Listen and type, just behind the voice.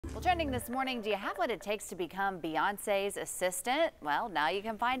Well, trending this morning, do you have what it takes to become Beyonce's assistant? Well, now you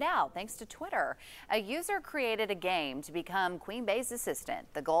can find out thanks to Twitter. A user created a game to become Queen Bey's assistant.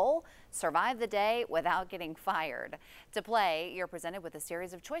 The goal? Survive the day without getting fired. To play, you're presented with a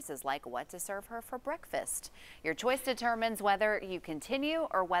series of choices like what to serve her for breakfast. Your choice determines whether you continue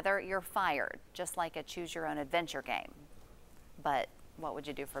or whether you're fired, just like a choose your own adventure game. But what would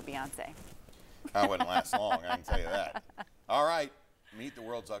you do for Beyonce? I wouldn't last long, I can tell you that. All right. Meet the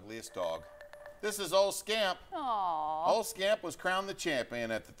world's ugliest dog. This is Old Scamp. Aww. Old Scamp was crowned the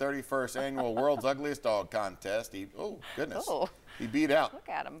champion at the 31st annual World's Ugliest Dog contest. Oh, goodness. Oh. He beat out Look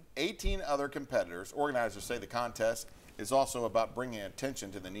at him. 18 other competitors. Organizers say the contest is also about bringing attention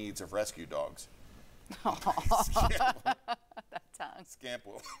to the needs of rescue dogs. That tongue. Scamp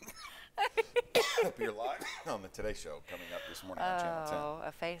will appear live on the Today Show coming up this morning on Channel 10. Oh,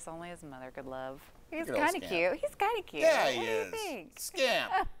 a face only his mother could love. He's Look at old kind of Scamp. cute. He's kind of cute. Yeah, What he do you is. think?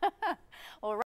 Scamp.